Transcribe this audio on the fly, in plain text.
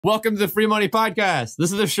Welcome to the Free Money Podcast.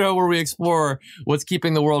 This is a show where we explore what's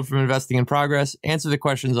keeping the world from investing in progress, answer the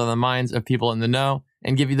questions on the minds of people in the know,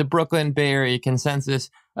 and give you the Brooklyn Bay Area consensus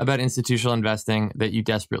about institutional investing that you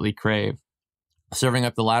desperately crave. Serving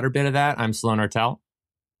up the latter bit of that, I'm Sloan Artel.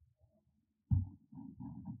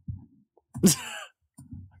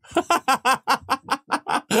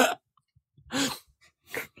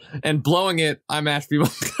 And blowing it, I'm Ashby.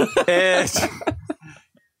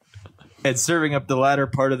 And serving up the latter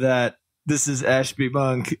part of that, this is Ashby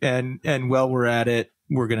Monk. And while we're at it,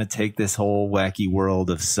 we're going to take this whole wacky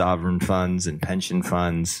world of sovereign funds and pension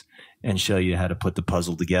funds and show you how to put the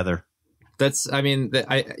puzzle together. With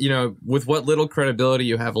what little credibility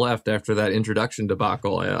you have left after that introduction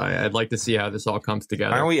debacle, I'd like to see how this all comes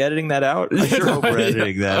together. Aren't we editing that out? I sure hope we're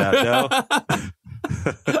editing that out.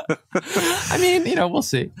 No? We'll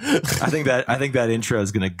see. I think that intro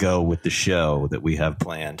is going to go with the show that we have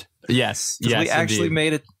planned. Yes, we actually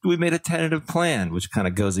made a tentative plan, which kind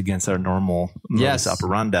of goes against our normal modus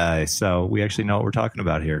operandi. So we actually know what we're talking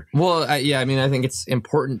about here. Well, I think it's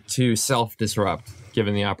important to self-disrupt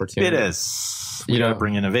given the opportunity. It is. We got to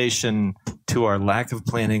bring innovation to our lack of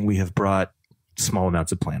planning. We have brought small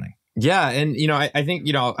amounts of planning. Yeah, and I think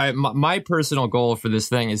my personal goal for this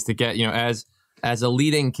thing is to get as a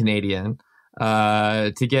leading Canadian.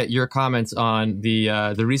 To get your comments on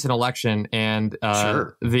the recent election and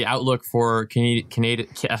the outlook for the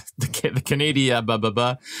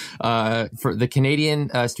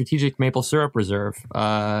Canadian Strategic Maple Syrup Reserve.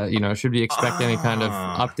 Should we expect any kind of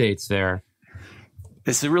updates there?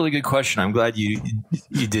 It's a really good question. I'm glad you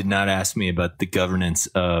did not ask me about the governance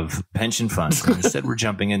of pension funds. Instead, we're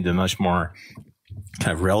jumping into a much more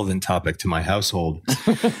kind of relevant topic to my household,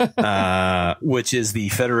 which is the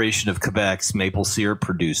Federation of Quebec's Maple Syrup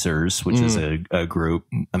Producers, which is a group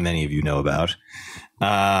many of you know about.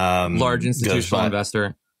 Large institutional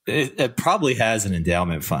investor. It probably has an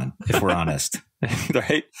endowment fund, if we're honest.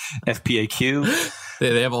 Right? FPAQ.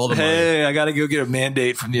 They have all the money. Hey, I got to go get a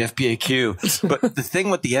mandate from the FPAQ. But the thing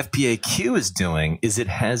what the FPAQ is doing is it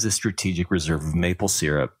has a strategic reserve of maple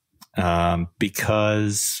syrup.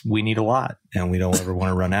 Because we need a lot and we don't ever want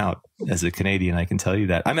to run out. As a Canadian, I can tell you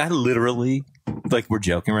that. I mean, I literally, like, we're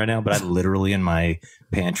joking right now, but I literally in my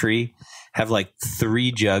pantry have like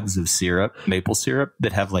 3 jugs of syrup, maple syrup,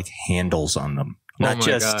 that have like handles on them. Not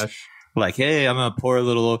just like, hey, I'm going to pour a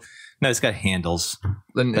little. No, it's got handles.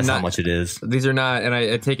 That's how much it is. These are not, and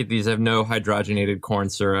I take it these have no hydrogenated corn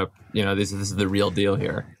syrup. This is the real deal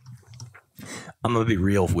here. I'm going to be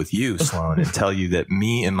real with you, Sloan, and tell you that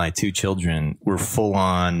me and my 2 children were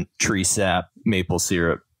full-on tree sap maple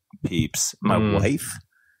syrup peeps. My wife,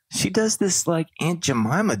 she does this like Aunt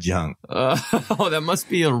Jemima junk. That must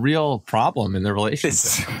be a real problem in the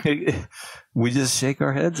relationship. We just shake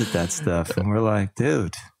our heads at that stuff, and we're like,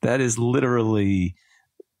 dude, that is literally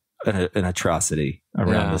an atrocity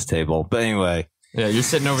around this table. But anyway. Yeah, you're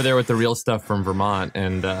sitting over there with the real stuff from Vermont,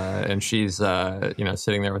 and she's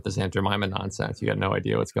sitting there with this Aunt Jemima nonsense. You got no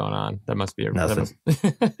idea what's going on. That must be nothing.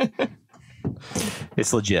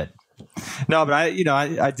 It's legit. No, but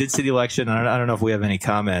I did see the election. I don't know if we have any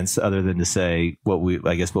comments other than to say what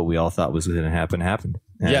we all thought was going to happen happened.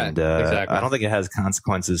 And, exactly. I don't think it has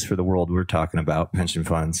consequences for the world we're talking about, pension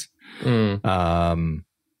funds.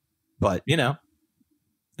 But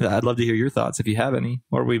I'd love to hear your thoughts if you have any,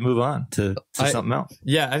 or we move on to something else.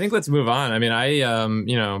 Yeah, I think let's move on. I mean,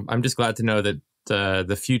 I'm just glad to know that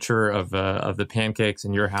the future of the pancakes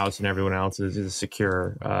in your house and everyone else is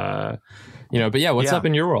secure. But yeah, what's up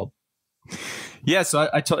in your world? Yeah, so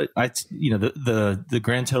the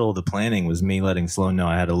grand total of the planning was me letting Sloan know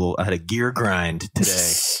I had a gear grind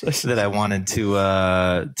today that I wanted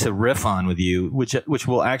to riff on with you, which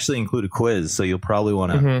will actually include a quiz. So you'll probably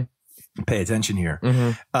want to pay attention here.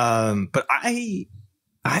 But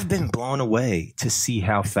I've been blown away to see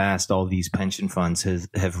how fast all these pension funds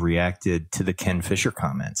have reacted to the Ken Fisher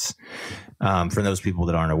comments. For those people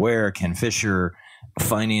that aren't aware, Ken Fisher,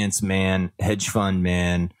 finance man, hedge fund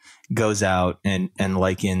man, goes out and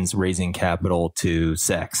likens raising capital to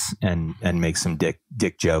sex and makes some dick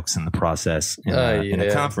jokes in the process in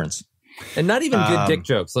a conference. And not even good dick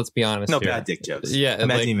jokes, let's be honest. No, here. bad dick jokes. Yeah. Imagine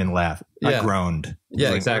like, even laugh. I groaned.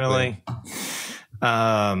 Yeah, exactly.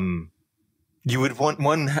 Really? You would want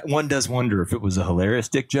one does wonder if it was a hilarious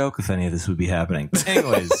dick joke, if any of this would be happening. But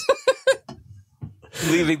anyways,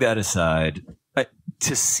 leaving that aside,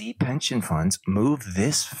 to see pension funds move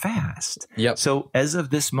this fast. Yep. So as of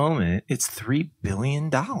this moment, it's $3 billion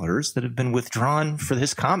that have been withdrawn for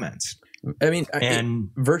his comments. I mean, And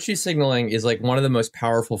virtue signaling is like one of the most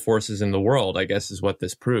powerful forces in the world, I guess, is what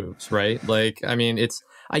this proves, right? Like, I mean,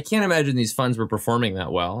 I can't imagine these funds were performing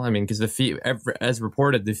that well. I mean, because the fee, as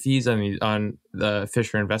reported, the fees on the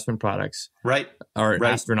Fisher investment products are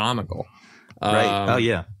astronomical. Right. Oh,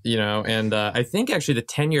 yeah. You know, and I think actually the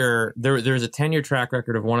 10-year, there's a 10-year track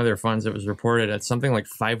record of one of their funds that was reported at something like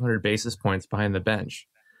 500 basis points behind the bench.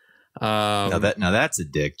 Now that's a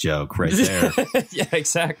dick joke right there. Yeah,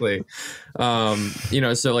 exactly. You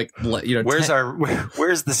know, so like, you know, where's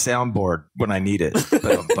the soundboard when I need it?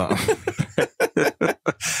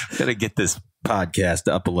 Gotta get this podcast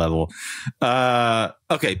up a level.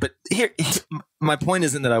 Okay, but here, my point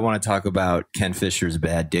isn't that I want to talk about Ken Fisher's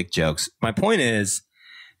bad dick jokes. My point is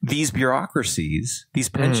these bureaucracies, these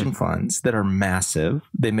pension funds that are massive,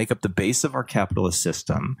 they make up the base of our capitalist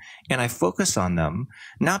system. And I focus on them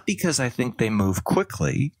not because I think they move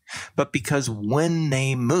quickly, but because when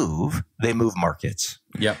they move markets.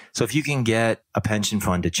 Yep. So if you can get a pension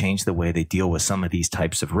fund to change the way they deal with some of these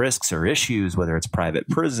types of risks or issues, whether it's private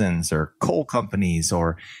prisons or coal companies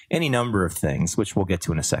or any number of things, which we'll get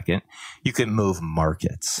to in a second, you can move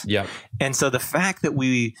markets. Yep. And so the fact that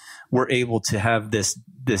we were able to have this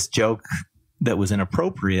joke that was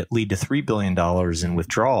inappropriate lead to $3 billion in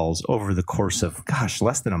withdrawals over the course of,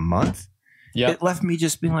 less than a month. Yep. It left me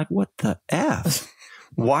just being like, what the F?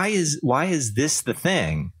 Why is this the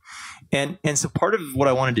thing? And so part of what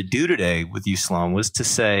I wanted to do today with you, Sloan, was to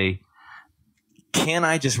say, can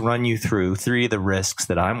I just run you through 3 of the risks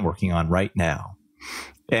that I'm working on right now?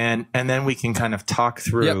 And then we can kind of talk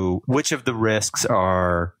through which of the risks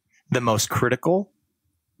are the most critical.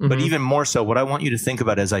 But even more so, what I want you to think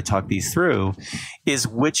about as I talk these through is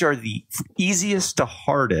which are the easiest to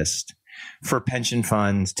hardest for pension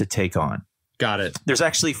funds to take on. Got it. There's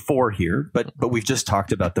actually 4 here, but we've just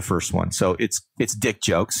talked about the first one. So it's dick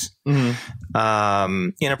jokes,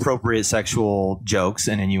 inappropriate sexual jokes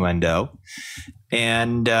and innuendo.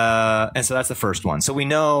 And so that's the first one. So we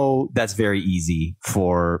know that's very easy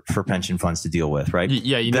for pension funds to deal with, right?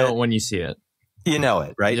 Yeah, you know it when you see it. You know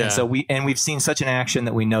it, right? Yeah. And so we've seen such an action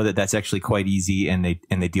that we know that that's actually quite easy, and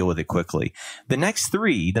they deal with it quickly. The next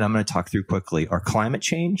 3 that I'm going to talk through quickly are climate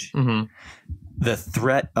change, the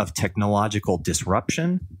threat of technological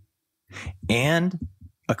disruption, and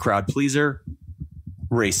a crowd pleaser,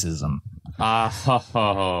 racism.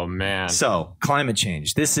 Oh man. So climate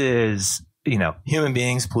change. This is, human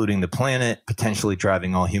beings polluting the planet, potentially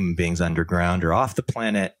driving all human beings underground or off the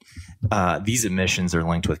planet. These emissions are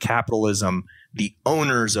linked with capitalism. The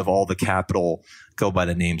owners of all the capital go by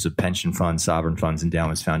the names of pension funds, sovereign funds,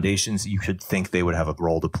 endowments, foundations. You should think they would have a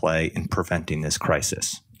role to play in preventing this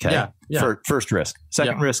crisis. Okay. Yeah. First risk.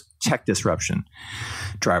 Second risk, tech disruption.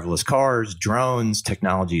 Driverless cars, drones,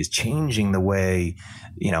 technology is changing the way,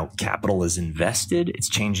 capital is invested. It's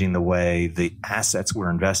changing the way the assets we're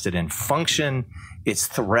invested in function. It's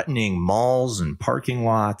threatening malls and parking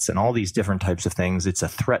lots and all these different types of things. It's a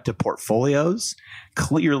threat to portfolios.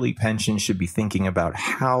 Clearly, pensions should be thinking about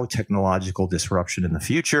how technological disruption in the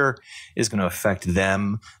future is going to affect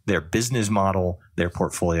them, their business model, their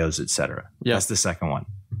portfolios, et cetera. Yeah. That's the second one.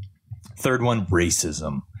 Third one,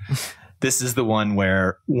 racism. This is the one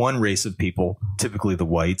where one race of people, typically the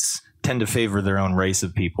whites, tend to favor their own race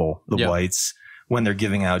of people, the whites, when they're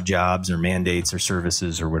giving out jobs or mandates or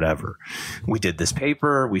services or whatever. We did this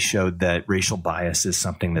paper. We showed that racial bias is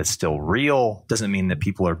something that's still real. Doesn't mean that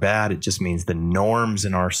people are bad. It just means the norms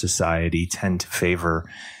in our society tend to favor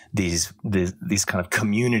these kind of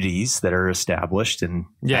communities that are established and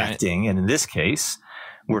acting. And in this case,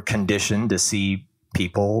 we're conditioned to see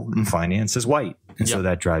people in finance as white. And so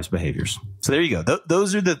that drives behaviors. So there you go.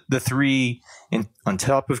 Those are the 3 on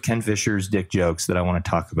top of Ken Fisher's dick jokes that I want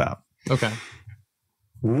to talk about. Okay.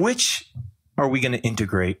 Which are we going to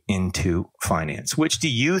integrate into finance? Which do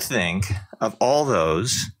you think of all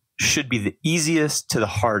those should be the easiest to the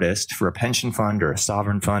hardest for a pension fund or a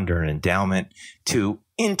sovereign fund or an endowment to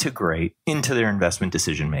integrate into their investment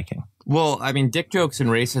decision making? Well, I mean, dick jokes and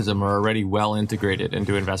racism are already well integrated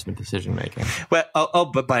into investment decision making. Well, I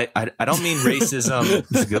don't mean racism.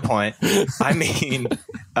 That's a good point. I mean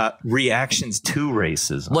reactions to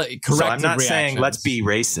racism. So I'm not saying let's be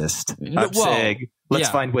racist. I'm saying let's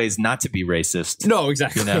find ways not to be racist. No,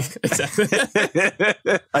 exactly. Exactly.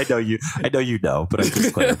 I know you know, but I'm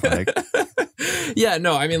just clarifying. Yeah,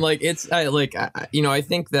 no, I mean, like I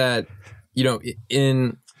think that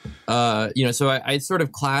so I sort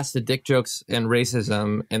of class the dick jokes and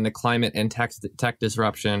racism and the climate and tech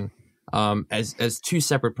disruption as 2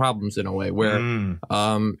 separate problems in a way where,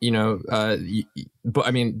 but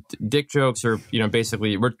I mean, dick jokes are,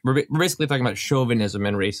 basically, we're basically talking about chauvinism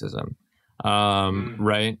and racism.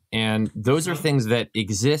 right? And those are things that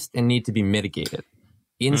exist and need to be mitigated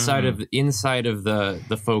inside of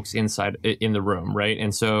the folks inside in the room, right?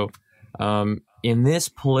 And so in this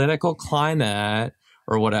political climate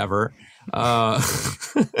or whatever,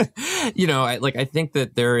 you know, I think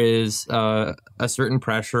that there is a certain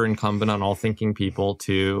pressure incumbent on all thinking people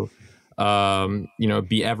to you know,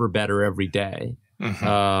 be ever better every day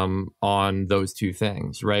on those two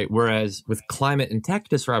things, right? Whereas with climate and tech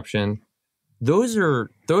disruption, those are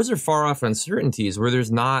far off uncertainties where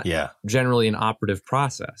there's not generally an operative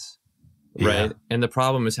process, right? And the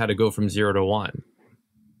problem is how to go from 0 to 1.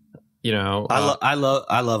 You know, I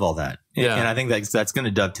love all that, and I think that's going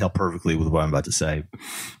to dovetail perfectly with what I'm about to say.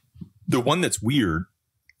 The one that's weird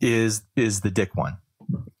is the dick one,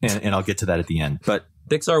 and I'll get to that at the end. But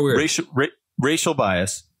dicks are weird. Racial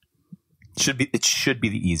bias should be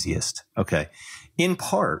the easiest. Okay, in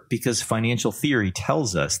part because financial theory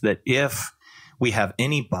tells us that if we have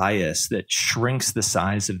any bias that shrinks the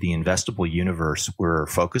size of the investable universe we're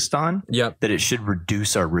focused on, that it should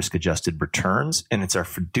reduce our risk-adjusted returns, and it's our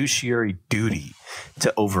fiduciary duty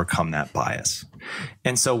to overcome that bias.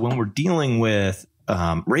 And so when we're dealing with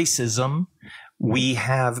racism, we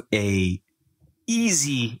have a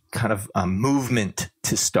easy kind of movement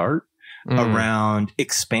to start around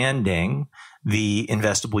expanding the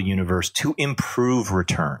investable universe to improve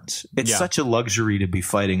returns. It's such a luxury to be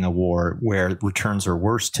fighting a war where returns are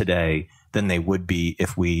worse today than they would be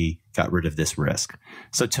if we got rid of this risk.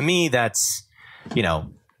 So to me, that's, you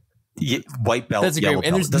know, white belt, that's yellow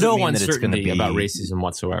great. belt. And there's no uncertainty about racism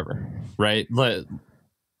whatsoever, right?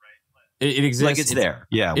 It exists. Like it's there.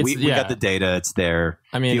 Yeah, we got the data. It's there.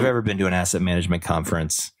 I mean, if you've ever been to an asset management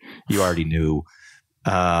conference, you already knew.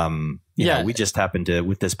 You know, we just happened to,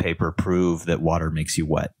 with this paper, prove that water makes you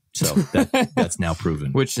wet. So that's now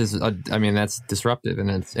proven. Which is, I mean, that's disruptive in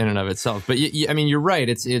and of itself. But I mean, you're right.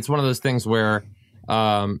 It's one of those things where,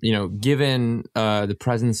 you know, given the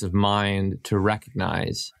presence of mind to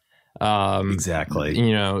recognize, exactly,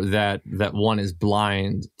 you know, that one is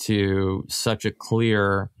blind to such a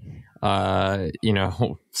clear, you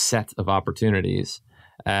know, set of opportunities.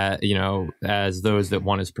 You know, as those that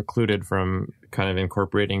one is precluded from kind of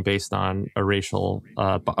incorporating based on a racial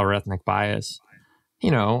or ethnic bias.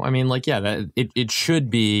 You know, I mean, like, that it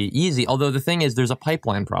should be easy. Although the thing is, there's a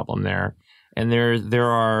pipeline problem there, and there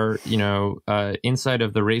are, you know, inside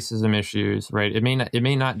of the racism issues, right? It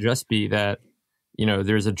may not just be that, you know,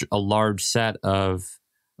 there's a large set of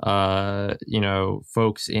you know,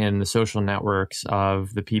 folks in the social networks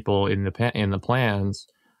of the people in the plans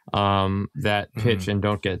that pitch and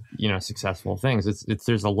don't get, you know, successful things. It's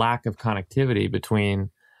there's a lack of connectivity between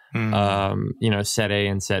you know, set A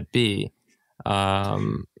and set B.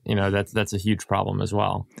 You know, that's a huge problem as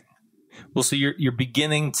well. Well, so you're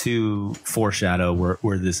beginning to foreshadow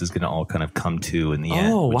where this is going to all kind of come to in the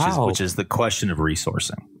end, which is the question of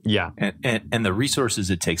resourcing. Yeah, and the resources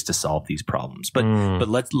it takes to solve these problems. But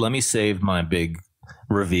let me save my big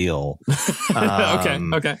reveal.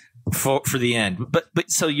 Okay. For the end, but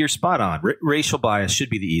so you're spot on. Racial bias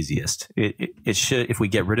should be the easiest. It should, if we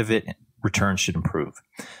get rid of it, returns should improve.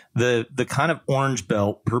 The kind of orange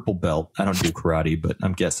belt, purple belt. I don't do karate, but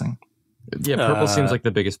I'm guessing. Yeah, purple seems like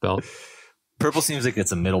the biggest belt. Purple seems like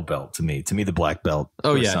it's a middle belt to me. To me, the black belt.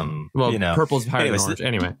 Oh yeah. Well, you know, purple's higher than orange.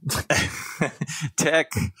 Anyway,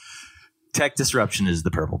 tech disruption is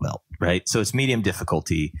the purple belt, right? So it's medium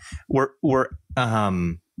difficulty. We're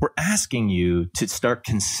asking you to start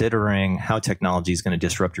considering how technology is going to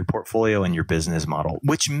disrupt your portfolio and your business model,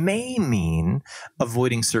 which may mean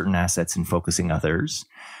avoiding certain assets and focusing others,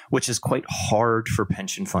 which is quite hard for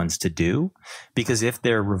pension funds to do, because if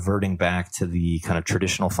they're reverting back to the kind of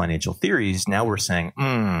traditional financial theories, now we're saying,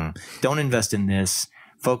 don't invest in this,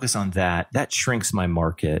 focus on that. That shrinks my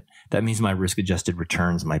market. That means my risk-adjusted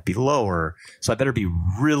returns might be lower. So I better be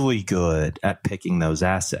really good at picking those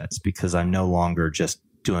assets, because I'm no longer just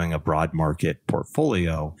doing a broad market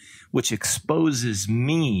portfolio, which exposes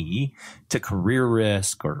me to career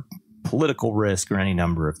risk or political risk or any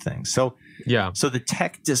number of things. So the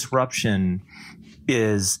tech disruption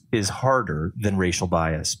is harder than racial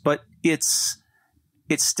bias, but it's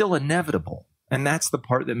still inevitable. And that's the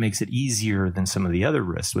part that makes it easier than some of the other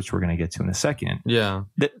risks, which we're going to get to in a second. Yeah.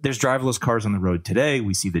 There's driverless cars on the road today.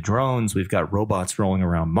 We see the drones. We've got robots rolling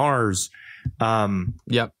around Mars.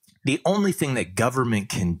 The only thing that government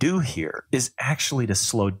can do here is actually to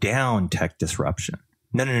slow down tech disruption.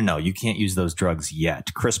 No. You can't use those drugs yet.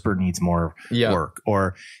 CRISPR needs more work.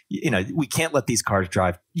 Or, you know, we can't let these cars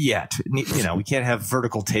drive yet. You know, we can't have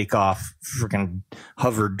vertical takeoff, freaking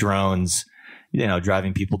hovered drones, you know,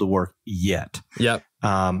 driving people to work yet. Yep.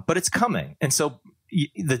 But it's coming. And so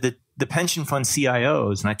the pension fund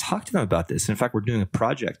CIOs, and I talked to them about this. In fact, we're doing a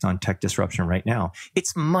project on tech disruption right now.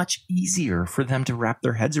 It's much easier for them to wrap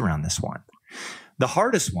their heads around this one. The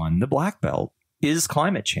hardest one, the black belt, is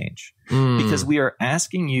climate change, because we are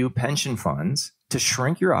asking you pension funds to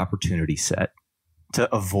shrink your opportunity set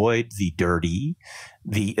to avoid the dirty,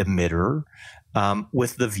 the emitter,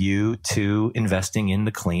 with the view to investing in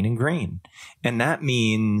the clean and green. And that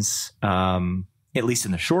means, at least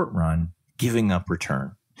in the short run, giving up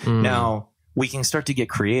return. Now, we can start to get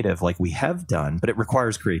creative like we have done, but it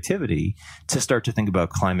requires creativity to start to think about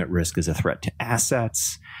climate risk as a threat to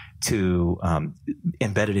assets, to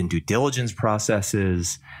embedded in due diligence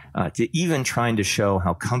processes, to even trying to show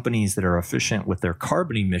how companies that are efficient with their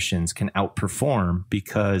carbon emissions can outperform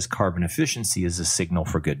because carbon efficiency is a signal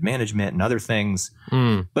for good management and other things.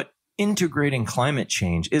 But integrating climate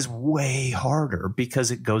change is way harder because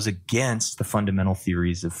it goes against the fundamental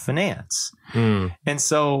theories of finance. And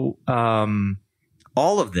so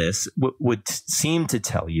all of this would seem to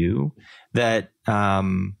tell you that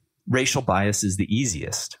racial bias is the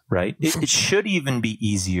easiest, right? It should even be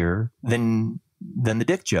easier than the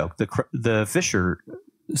dick joke, the Fisher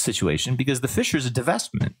situation, because the Fisher's a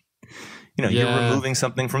divestment. You're removing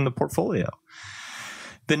something from the portfolio.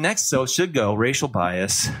 The next should go racial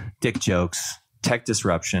bias, dick jokes, tech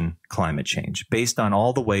disruption, climate change, based on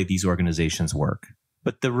all the way these organizations work.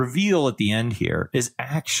 But the reveal at the end here is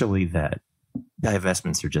actually that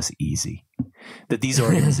divestments are just easy. That these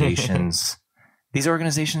organizations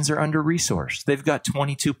are under-resourced. They've got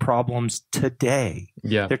 22 problems today.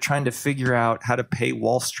 Yeah. They're trying to figure out how to pay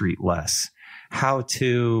Wall Street less, how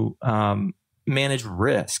to manage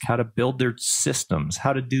risk, how to build their systems,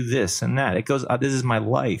 how to do this and that. It goes, this is my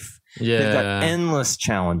life. Yeah. They've got endless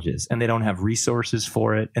challenges and they don't have resources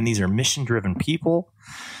for it. And these are mission-driven people.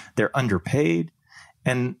 They're underpaid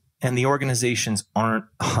and the organizations aren't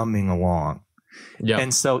humming along. Yeah.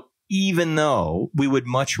 And so even though we would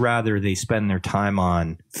much rather they spend their time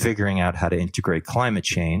on figuring out how to integrate climate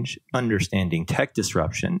change, understanding tech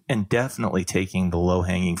disruption, and definitely taking the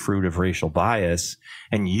low-hanging fruit of racial bias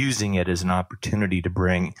and using it as an opportunity to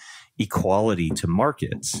bring equality to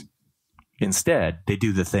markets, instead, they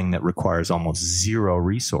do the thing that requires almost zero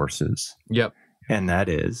resources. Yep. And that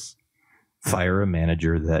is fire a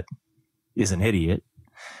manager that is an idiot.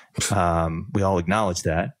 We all acknowledge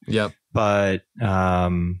that. Yep. But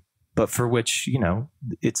for which,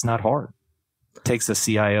 it's not hard. It takes the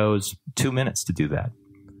CIOs 2 minutes to do that.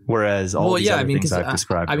 Whereas all these other things I've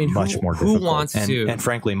described are much more difficult and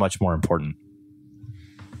frankly, much more important.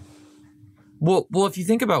 Well, if you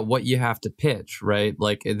think about what you have to pitch, right?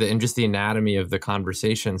 Like, and just the anatomy of the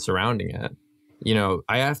conversation surrounding it,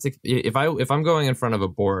 I have to, if I'm going in front of a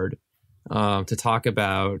board to talk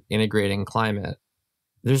about integrating climate,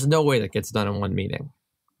 there's no way that gets done in one meeting.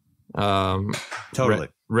 Totally.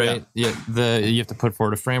 Right. Yeah. You have to put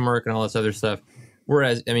forward a framework and all this other stuff.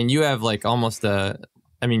 Whereas, you have like almost the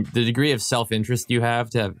degree of self-interest you have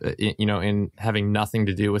to have, in having nothing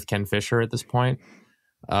to do with Ken Fisher at this point,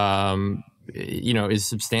 is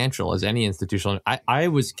substantial as any institutional. I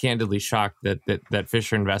was candidly shocked that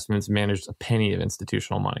Fisher Investments managed a penny of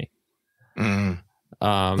institutional money. No,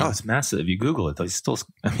 it's massive. You Google it.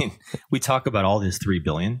 We talk about all this $3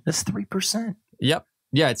 billion. That's 3%. Yep.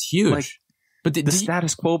 Yeah, it's huge. But the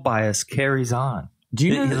status quo bias carries on. Do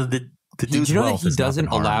you know that he doesn't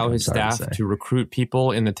allow his staff to recruit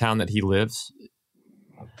people in the town that he lives?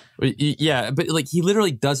 Yeah, but he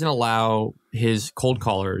literally doesn't allow his cold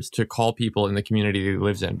callers to call people in the community that he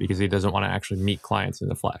lives in because he doesn't want to actually meet clients in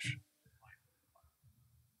the flesh.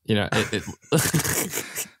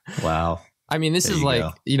 Wow. This is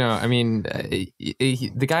like,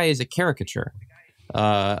 the guy is a caricature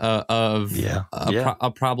of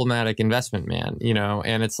a problematic investment man,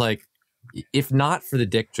 and it's like, if not for the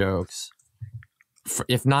dick jokes,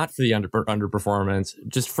 if not for the underperformance,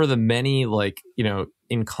 just for the many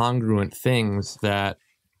incongruent things that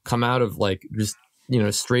come out of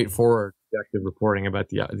straightforward objective reporting about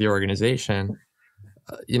the organization,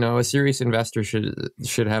 a serious investor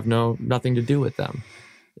should have nothing to do with them,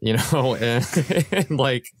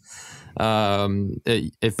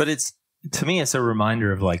 but it's, to me, it's a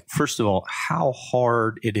reminder of first of all, how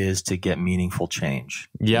hard it is to get meaningful change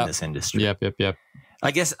in this industry. Yep.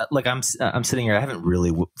 I guess I'm sitting here. I haven't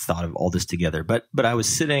really thought of all this together, but I was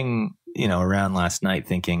sitting, around last night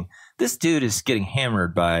thinking this dude is getting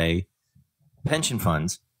hammered by pension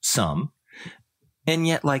funds, some, and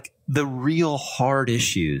yet the real hard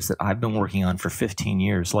issues that I've been working on for 15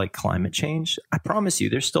 years, like climate change, I promise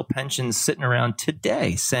you, there's still pensions sitting around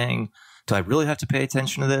today saying, do I really have to pay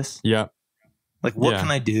attention to this? Yeah. Like, what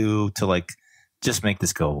can I do to like just make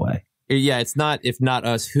this go away? Yeah, it's not if not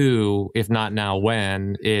us who, if not now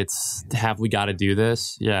when. It's have we got to do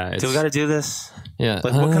this? Yeah, do we got to do this? Yeah,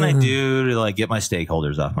 like what can I do to like get my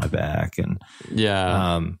stakeholders off my back? And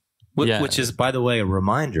which is, by the way, a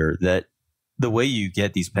reminder that the way you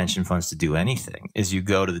get these pension funds to do anything is you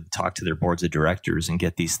go to talk to their boards of directors and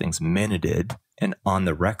get these things minuted and on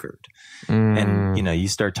the record. And, you know, you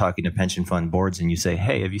start talking to pension fund boards and you say,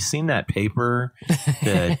 hey, have you seen that paper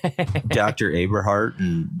that Dr. Aberhart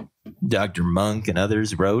and Dr. Monk and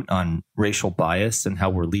others wrote on racial bias and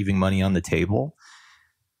how we're leaving money on the table?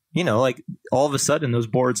 You know, like all of a sudden those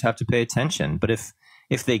boards have to pay attention. But if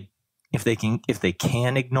they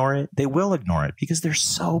can ignore it, they will ignore it because they're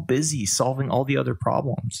so busy solving all the other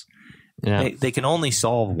problems. Yeah. They can only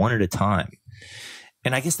solve one at a time.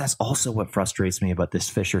 And I guess that's also what frustrates me about this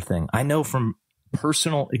Fisher thing. I know from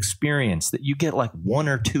personal experience that you get like one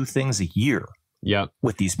or two things a year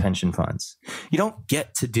with these pension funds. You don't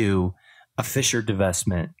get to do a Fisher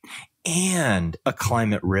divestment and a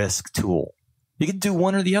climate risk tool. You can do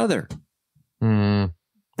one or the other.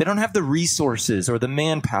 They don't have the resources or the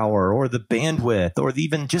manpower or the bandwidth or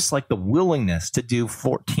even just like the willingness to do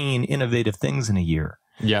 14 innovative things in a year.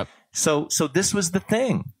 Yep. So this was the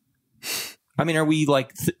thing. I mean, are we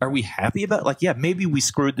happy about it? Like, yeah, maybe we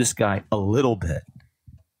screwed this guy a little bit,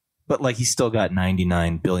 but like he's still got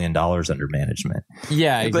 $99 billion under management.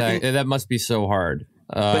 Yeah, exactly. That must be so hard.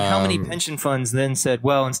 But how many pension funds then said,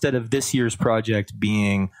 well, instead of this year's project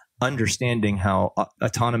being understanding how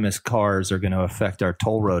autonomous cars are going to affect our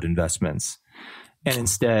toll road investments, and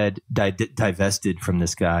instead divested from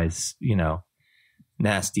this guy's, you know,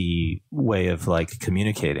 nasty way of like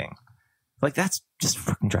communicating. Like that's just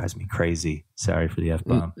fucking drives me crazy. Sorry for the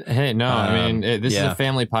F-bomb. Hey, no, I mean, this is a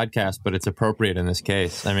family podcast, but it's appropriate in this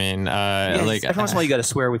case. I mean, like every once in a while you got to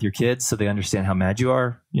swear with your kids so they understand how mad you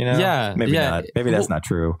are, you know? Yeah. Maybe not. Maybe that's not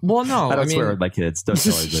true. Well, no. I don't swear with my kids. Don't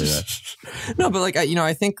always do that. No, but like, you know,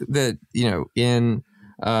 I think that, you know,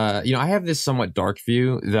 I have this somewhat dark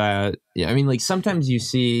view that, I mean, like sometimes you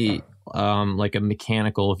see like a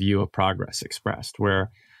mechanical view of progress expressed where,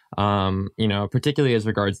 you know, particularly as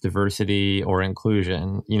regards diversity or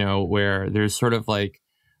inclusion, you know, where there's sort of like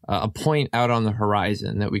a point out on the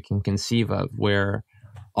horizon that we can conceive of where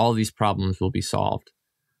all these problems will be solved.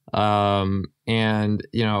 And,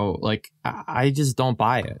 you know, like I just don't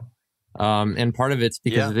buy it. And part of it's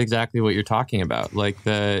because of exactly what you're talking about, like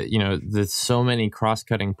the so many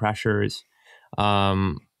cross-cutting pressures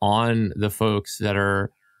on the folks that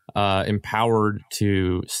are empowered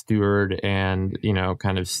to steward and, you know,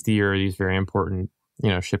 kind of steer these very important, you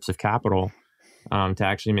know, ships of capital to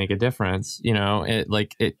actually make a difference. You know,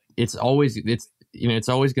 it's always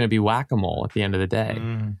going to be whack-a-mole at the end of the day.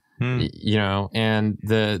 You know, and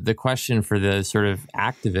the question for the sort of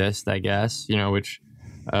activist, I guess, you know, which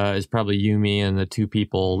is probably you, me, and the two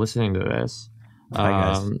people listening to this.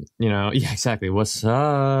 You know, yeah, exactly. What's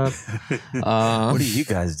up? What are you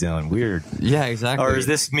guys doing? Weird. Yeah, exactly. Or is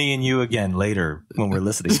this me and you again later when we're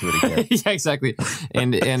listening to it again? Yeah, exactly.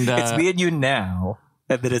 And it's me and you now,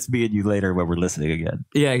 and then it's me and you later when we're listening again.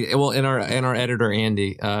 Yeah, well, and our editor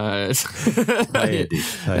Andy. Hi Andy.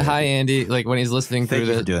 Hi Andy. Like when he's listening through this.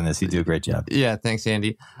 Thank you for doing this. You do a great job. Yeah, thanks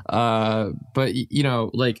Andy. But you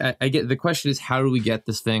know, like I get the question is how do we get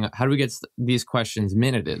this thing? How do we get these questions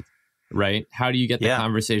minuted? Right? How do you get the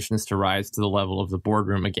conversations to rise to the level of the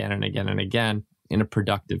boardroom again and again and again in a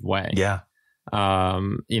productive way? Yeah.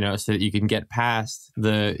 You know, so that you can get past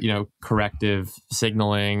the, you know, corrective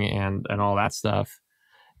signaling and all that stuff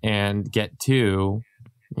and get to,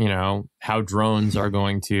 you know, how drones are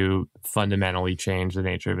going to fundamentally change the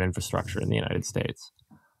nature of infrastructure in the United States.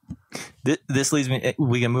 This leads me,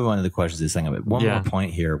 we can move on to the questions this thing. One more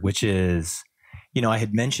point here, which is, you know, I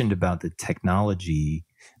had mentioned about the technology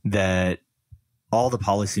that all the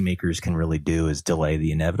policymakers can really do is delay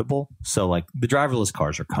the inevitable. So like the driverless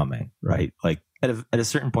cars are coming, right? Like at a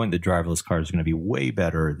certain point, the driverless cars are going to be way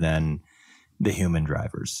better than the human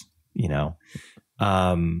drivers, you know?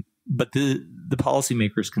 But the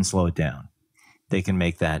policymakers can slow it down. They can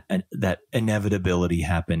make that inevitability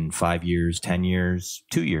happen 5 years, 10 years,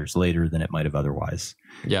 2 years later than it might have otherwise.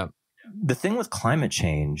 Yeah. The thing with climate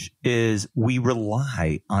change is we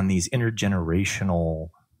rely on these intergenerational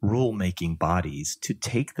rule-making bodies to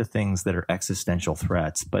take the things that are existential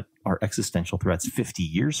threats, but are existential threats 50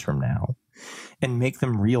 years from now, and make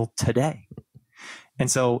them real today. And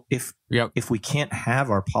so if we can't have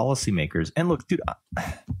our policymakers, and look, dude,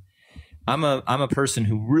 I'm a person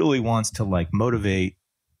who really wants to like motivate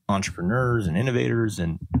entrepreneurs and innovators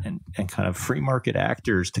and kind of free market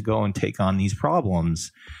actors to go and take on these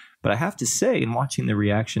problems. But I have to say, in watching the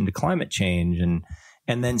reaction to climate change and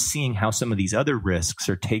then seeing how some of these other risks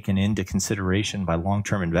are taken into consideration by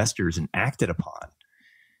long-term investors and acted upon,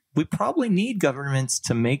 we probably need governments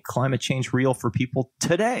to make climate change real for people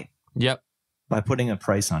today. Yep. By putting a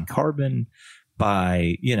price on carbon,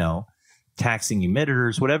 by, taxing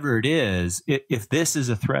emitters, whatever it is. If this is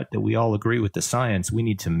a threat that we all agree with the science, we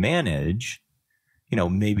need to manage.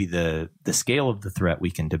 Maybe the scale of the threat we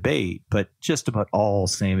can debate, but just about all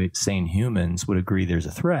sane humans would agree there's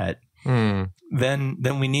a threat. Then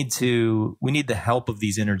we need the help of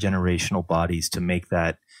these intergenerational bodies to make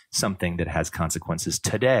that something that has consequences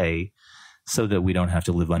today, so that we don't have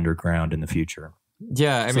to live underground in the future.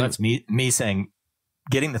 Yeah, I mean, that's me saying,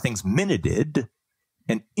 getting the things minuted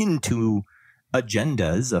and into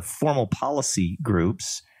agendas of formal policy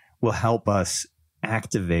groups will help us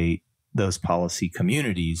activate those policy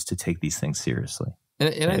communities to take these things seriously.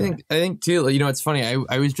 And I think too, it's funny.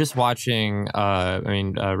 I was just watching.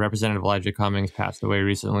 Representative Elijah Cummings passed away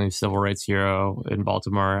recently, civil rights hero in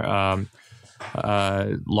Baltimore.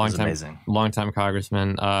 Longtime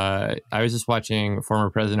congressman. I was just watching former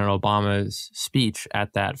President Obama's speech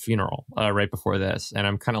at that funeral right before this, and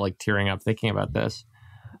I'm kind of like tearing up thinking about this.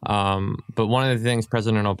 But one of the things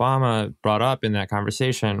President Obama brought up in that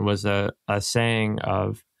conversation was a saying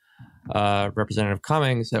of Representative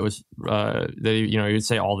Cummings that was that he would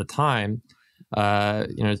say all the time.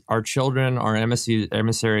 Our children are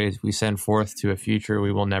emissaries we send forth to a future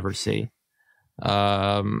we will never see.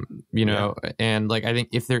 And like, I think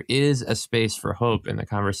if there is a space for hope in the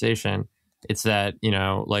conversation, it's that,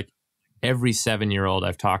 every 7-year-old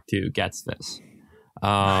I've talked to gets this,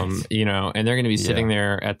 nice. And they're going to be sitting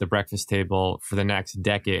there at the breakfast table for the next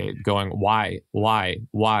decade going, why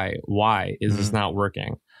is this not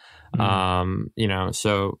working?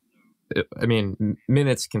 So, I mean,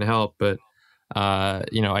 minutes can help, but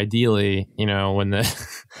ideally, when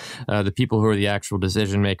the people who are the actual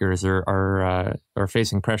decision makers are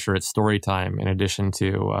facing pressure at story time, in addition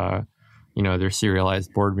to their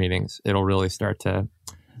serialized board meetings, it'll really start to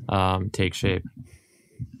take shape.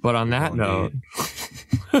 But on that note,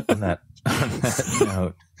 on that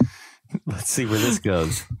note, let's see where this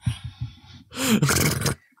goes.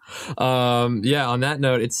 On that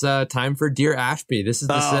note, it's time for Dear Ashby. This is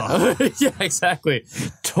the yeah, exactly.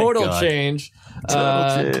 Total change.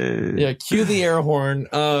 Change. Yeah, cue the air horn.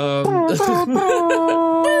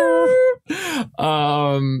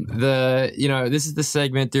 This is the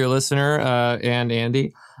segment, dear listener, and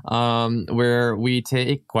Andy, where we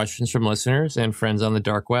take questions from listeners and friends on the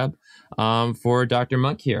dark web for Dr.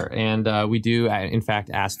 Monk here, and we do in fact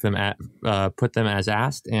ask them put them as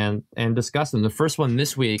asked and discuss them. The first one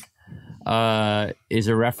this week is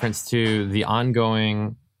a reference to the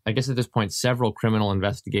ongoing, I guess at this point, several criminal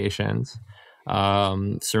investigations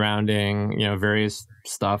surrounding various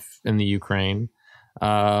stuff in the Ukraine.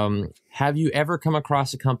 Have you ever come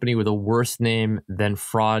across a company with a worse name than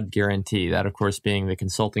Fraud Guarantee? That, of course, being the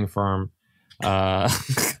consulting firm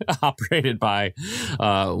operated by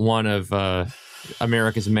one of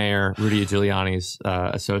America's mayor, Rudy Giuliani's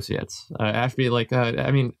associates. Ashby,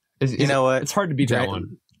 it's hard to beat that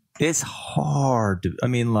one. It's hard to,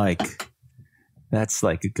 that's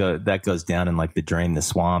like that goes down in like the drain the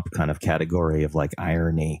swamp kind of category of like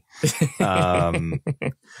irony. We're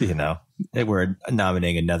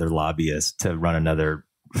nominating another lobbyist to run another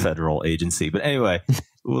federal agency. But anyway,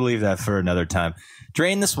 we'll leave that for another time.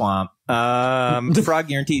 Drain the swamp. Fraud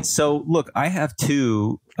Guarantee. So look, I have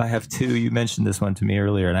two. You mentioned this one to me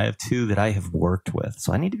earlier, and I have two that I have worked with.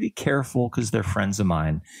 So I need to be careful because they're friends of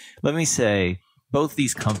mine. Let me say, both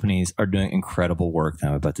these companies are doing incredible work that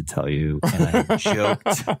I'm about to tell you. And I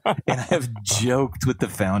have joked with the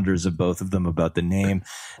founders of both of them about the name.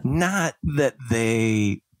 Not that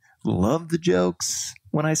they love the jokes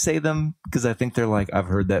when I say them, because I think they're like, I've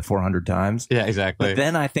heard that 400 times. Yeah, exactly. But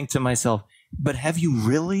then I think to myself, but have you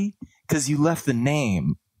really? Because you left the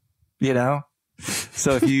name,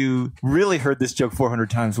 So if you really heard this joke 400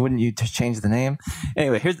 times, wouldn't you change the name?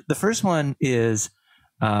 Anyway, here's the first one is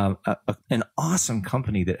an awesome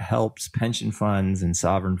company that helps pension funds and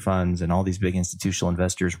sovereign funds and all these big institutional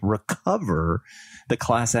investors recover the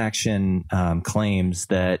class action claims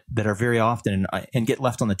that are very often and get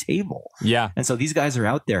left on the table. Yeah. And so these guys are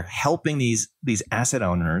out there helping these asset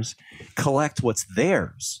owners collect what's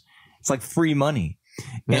theirs. It's like free money.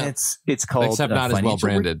 Yeah. And it's called except not as well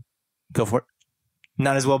branded. Go for it.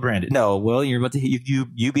 Not as well branded. No, well, you're about to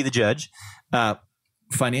you be the judge.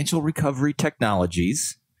 Financial Recovery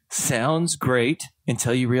Technologies sounds great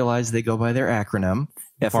until you realize they go by their acronym,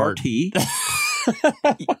 FRT.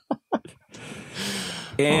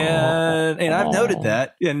 And I've noted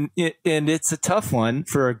that, and it's a tough one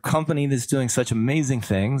for a company that's doing such amazing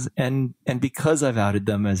things. And because I've outed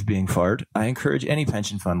them as being fart, I encourage any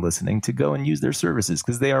pension fund listening to go and use their services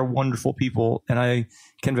because they are wonderful people, and I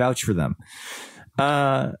can vouch for them.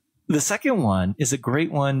 The second one is a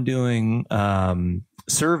great one doing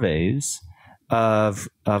surveys of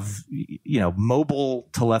mobile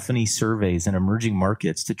telephony surveys in emerging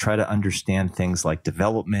markets to try to understand things like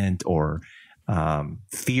development or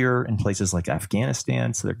fear in places like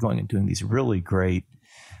Afghanistan. So they're going and doing these really great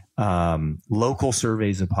local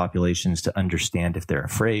surveys of populations to understand if they're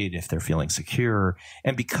afraid, if they're feeling secure.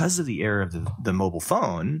 And because of the era of the mobile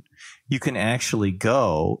phone, you can actually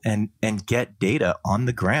go and get data on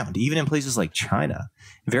the ground, even in places like China.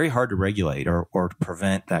 Very hard to regulate or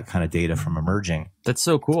prevent that kind of data from emerging. That's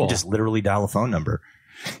so cool. You just literally dial a phone number.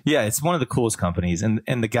 Yeah, it's one of the coolest companies. And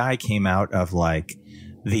the guy came out of like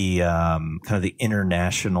the kind of the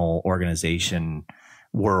international organization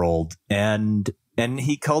world, and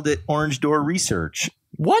he called it Orange Door Research.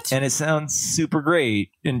 What? And it sounds super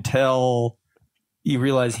great until you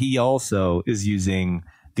realize he also is using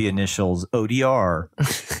the initials ODR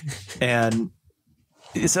and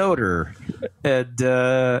it's odor. And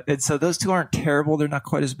so those two aren't terrible. They're not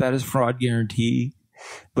quite as bad as Fraud Guarantee,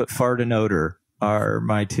 but Fart and Odor are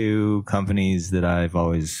my two companies that I've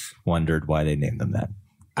always wondered why they named them that.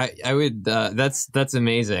 I would that's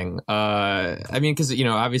amazing. I mean, because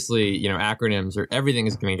obviously acronyms or everything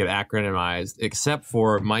is going to get acronymized except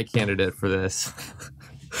for my candidate for this.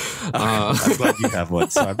 I'm glad you have one,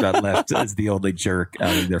 so I'm not left as the only jerk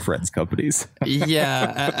out of their friends' companies.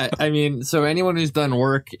 Yeah, I mean, so anyone who's done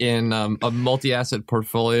work in multi-asset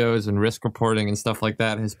portfolios and risk reporting and stuff like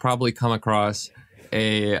that has probably come across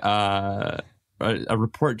a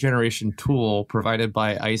report generation tool provided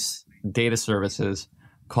by ICE Data Services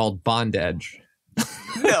called Bond Edge.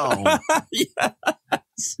 No.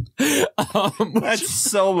 Yes. That's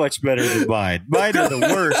so much better than mine. Mine are the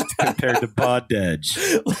worst compared to Bond Edge.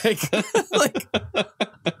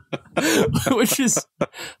 Which is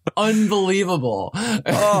unbelievable.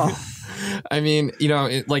 Oh. I mean,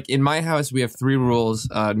 like in my house, we have 3 rules: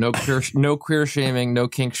 no queer shaming, no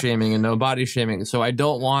kink shaming, and no body shaming. So I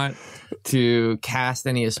don't want to cast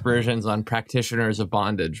any aspersions on practitioners of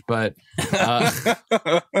bondage, but you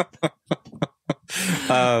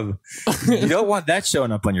don't want that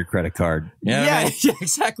showing up on your credit card. Yeah,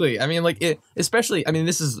 exactly. I mean, like especially. I mean,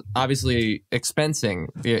 this is obviously expensing.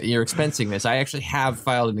 You're expensing this. I actually have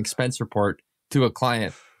filed an expense report to a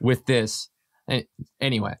client with this.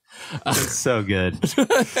 Anyway, it's so good.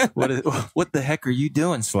 What the heck are you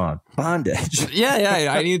doing, Sloan? Bondage.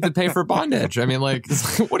 Yeah. I need to pay for bondage. I mean, like,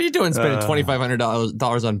 what are you doing spending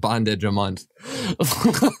 $2,500 on bondage a month?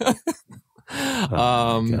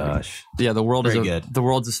 Oh my gosh. Yeah, the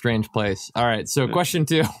world's a strange place. All right, so question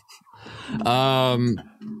 2.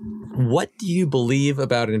 What do you believe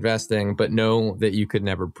about investing but know that you could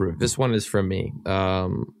never prove? This one is from me.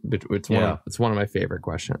 It's one of my favorite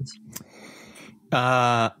questions.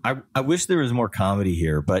 I wish there was more comedy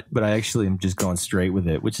here, but I actually am just going straight with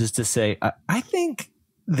it, which is to say, I think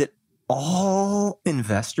that all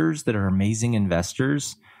investors that are amazing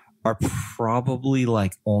investors are probably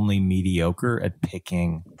like only mediocre at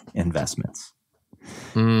picking investments.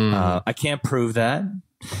 I can't prove that,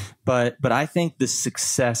 but I think the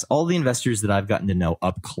success, all the investors that I've gotten to know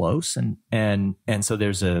up close, and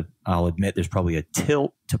so I'll admit there's probably a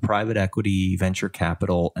tilt to private equity, venture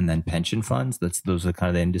capital, and then pension funds. Those are kind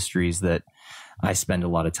of the industries that I spend a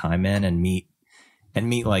lot of time in and meet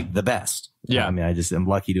like the best. Yeah. I mean, I just am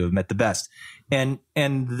lucky to have met the best, and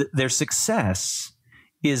their success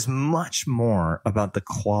is much more about the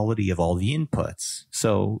quality of all the inputs.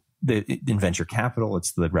 So in venture capital,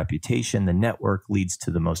 it's the reputation, the network leads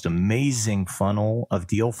to the most amazing funnel of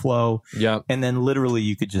deal flow. Yeah. And then literally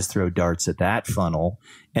you could just throw darts at that funnel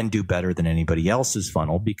and do better than anybody else's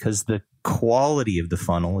funnel because the quality of the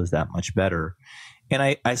funnel is that much better. And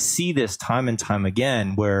I see this time and time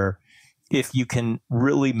again where if you can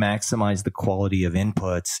really maximize the quality of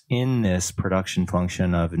inputs in this production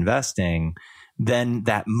function of investing, then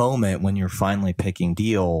that moment when you're finally picking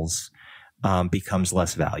deals becomes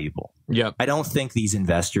less valuable. Yep. I don't think these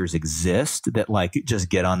investors exist that like just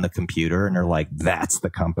get on the computer and are like, that's the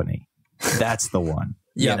company. That's the one.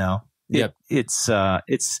 Yep. You know? Yep. It's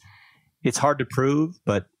hard to prove,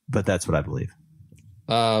 but that's what I believe.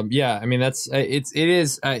 Yeah, I mean it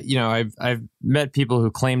is. I've met people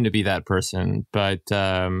who claim to be that person, but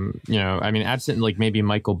I mean, absent like maybe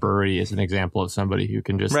Michael Burry is an example of somebody who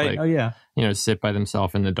can just sit by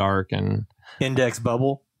themselves in the dark and index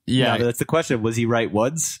bubble. Yeah, no, that's the question. Was he right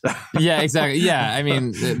once? Yeah, exactly. Yeah, I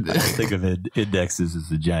mean, I think of indexes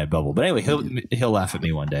as a giant bubble. But anyway, he'll laugh at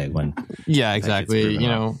me one day when. Yeah, exactly. You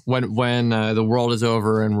know, when the world is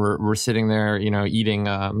over and we're sitting there, you know, eating,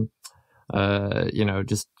 you know,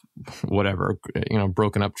 just whatever, you know,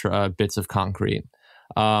 broken up bits of concrete.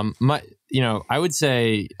 You know, I would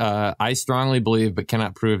say I strongly believe, but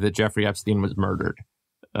cannot prove, that Jeffrey Epstein was murdered.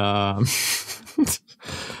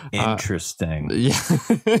 Interesting. Yeah.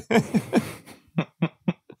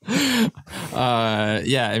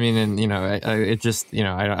 Yeah, I mean, and you know, it just, you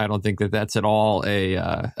know, I don't think that that's at all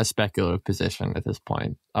a speculative position at this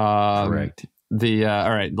point. Correct.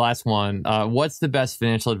 All right, last one. What's the best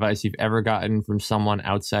financial advice you've ever gotten from someone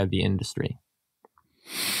outside the industry?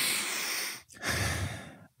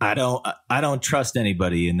 I don't trust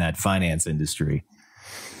anybody in that finance industry.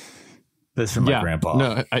 That's from my grandpa.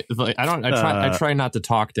 No, I try not to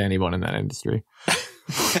talk to anyone in that industry.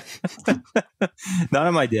 None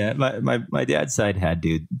of my dad. My dad's side had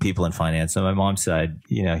people in finance. On my mom's side,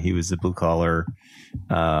 you know, he was a blue collar.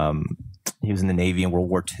 He was in the Navy in World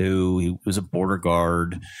War II. He was a border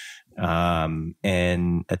guard,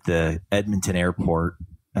 and at the Edmonton airport,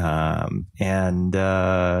 and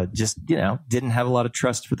just, you know, didn't have a lot of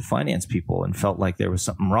trust for the finance people and felt like there was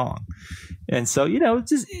something wrong. And so, you know,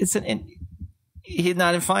 he's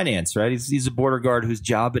not in finance, right? He's a border guard whose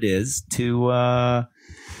job it is to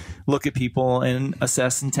look at people and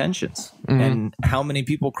assess intentions and how many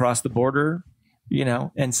people cross the border, you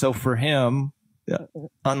know. And so for him,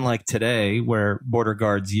 unlike today where border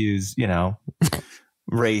guards use, you know,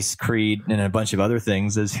 race, creed, and a bunch of other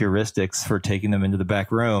things as heuristics for taking them into the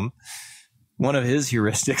back room, one of his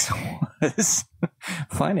heuristics was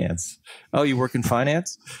finance. Oh, you work in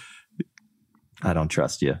finance? I don't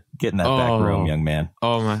trust you. Get in that back room, young man.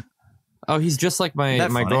 Oh my! Oh, he's just like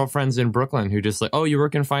my girlfriends in Brooklyn who just like, oh, you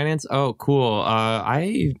work in finance? Oh, cool.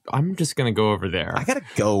 I'm just gonna go over there. I gotta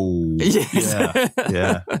go.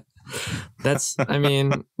 Yeah. That's. I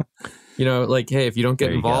mean, you know, like, hey, if you don't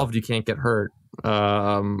get involved, you can't get hurt.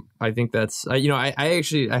 I think that's. You know, I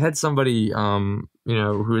actually had somebody, you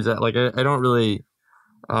know, who is that? Like, I don't really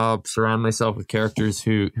surround myself with characters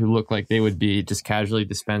who look like they would be just casually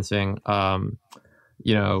dispensing,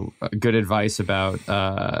 you know, good advice about,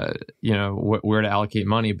 you know, where to allocate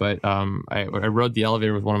money. But I rode the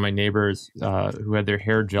elevator with one of my neighbors who had their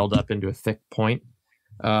hair gelled up into a thick point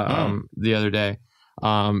the other day.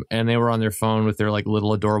 And they were on their phone with their like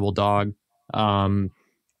little adorable dog. And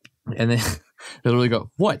they literally go,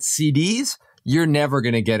 "What, CDs? You're never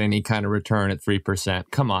going to get any kind of return at 3%.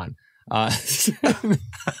 Come on."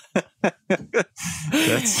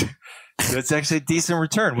 That's actually a decent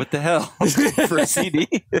return. What the hell for a CD?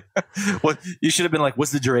 What you should have been like?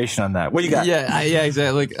 What's the duration on that? What you got? Yeah,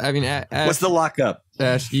 exactly. Like, I mean, Ash, what's the lockup?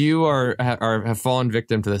 Ash, you have fallen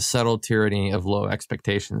victim to the subtle tyranny of low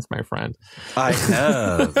expectations, my friend. I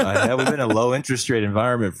have. We've been in a low interest rate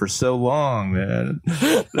environment for so long, man.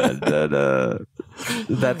 That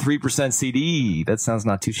 3% CD. That sounds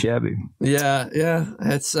not too shabby. Yeah.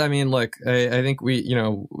 It's. I mean, look, I think we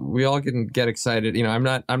all can get excited. You know,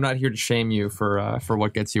 I'm not here to shame you for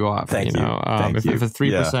what gets you off. Thank you. If a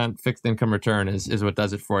 3% fixed income return is what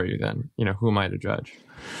does it for you, then, you know, who am I to judge?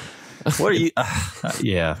 What are you?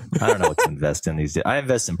 Yeah, I don't know what to invest in these days. I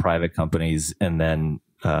invest in private companies and then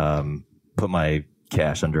put my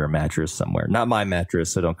cash under a mattress somewhere. Not my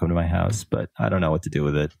mattress, so don't come to my house. But I don't know what to do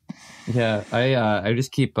with it. Yeah, I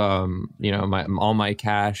just keep you know, all my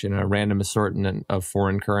cash in a random assortment of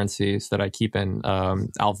foreign currencies that I keep in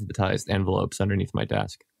alphabetized envelopes underneath my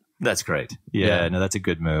desk. That's great. Yeah, no, that's a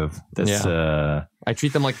good move. I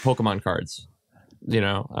treat them like Pokemon cards. You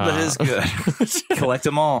know, that is good. Collect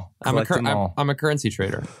them all. I'm a currency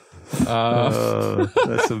trader.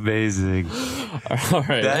 That's amazing. All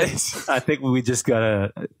right. I think we just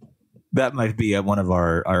gotta. That might be one of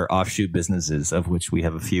our offshoot businesses, of which we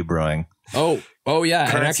have a few brewing. Oh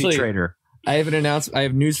yeah. Currency trader. I have I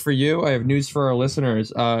have news for you. I have news for our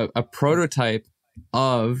listeners. A prototype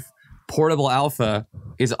of Portable Alpha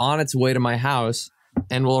is on its way to my house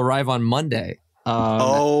and will arrive on Monday.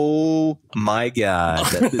 Oh my God.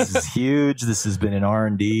 This is huge. This has been in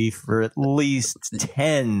R&D for at least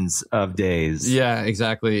tens of days. Yeah,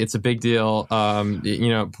 exactly. It's a big deal. You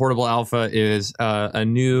know, Portable Alpha is a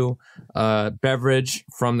new beverage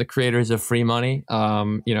from the creators of Free Money.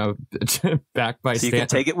 You know, backed by you can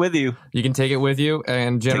take it with you. You can take it with you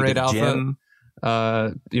and generate alpha.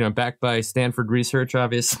 You know, backed by Stanford research,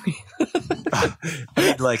 obviously. I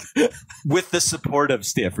mean, like, with the support of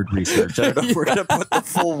Stanford research. I don't know if we're going to put the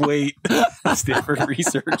full weight of Stanford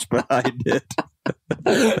research behind it.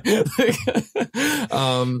 But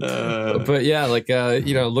yeah, like,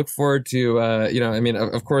 look forward to, I mean,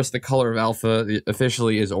 of course, the color of alpha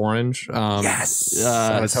officially is orange. Yes.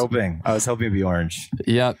 I was hoping it'd be orange.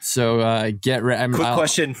 Yep. So get ready. Quick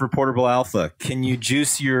question for portable alpha. Can you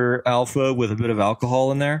juice your alpha with a bit of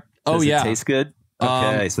alcohol in there? Does it taste good?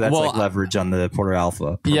 Okay, so that's like leverage on the Porter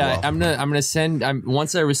Alpha. Yeah, I'm gonna send.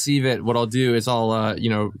 Once I receive it, what I'll do is I'll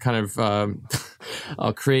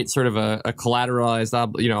I'll create sort of a collateralized.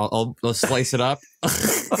 I'll slice it up,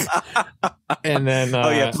 and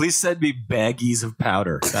then please send me baggies of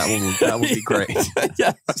powder. That will be great.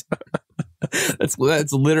 Yes. That's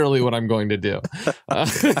literally what I'm going to do.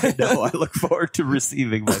 I know. I look forward to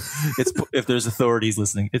receiving that. If there's authorities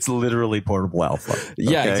listening, it's literally portable alpha. Okay?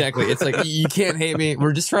 Yeah, exactly. It's like, you can't hate me.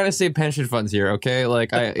 We're just trying to save pension funds here, okay?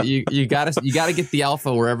 Like, you gotta get the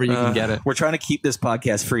alpha wherever you can get it. We're trying to keep this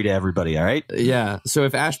podcast free to everybody. All right. Yeah. So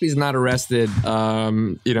if Ashby's not arrested,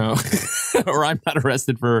 or I'm not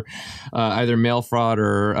arrested for either mail fraud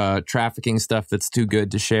or trafficking stuff that's too good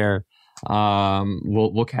to share.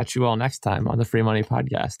 We'll catch you all next time on the Free Money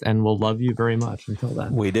Podcast, and we'll love you very much until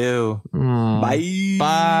then. We do.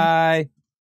 Bye.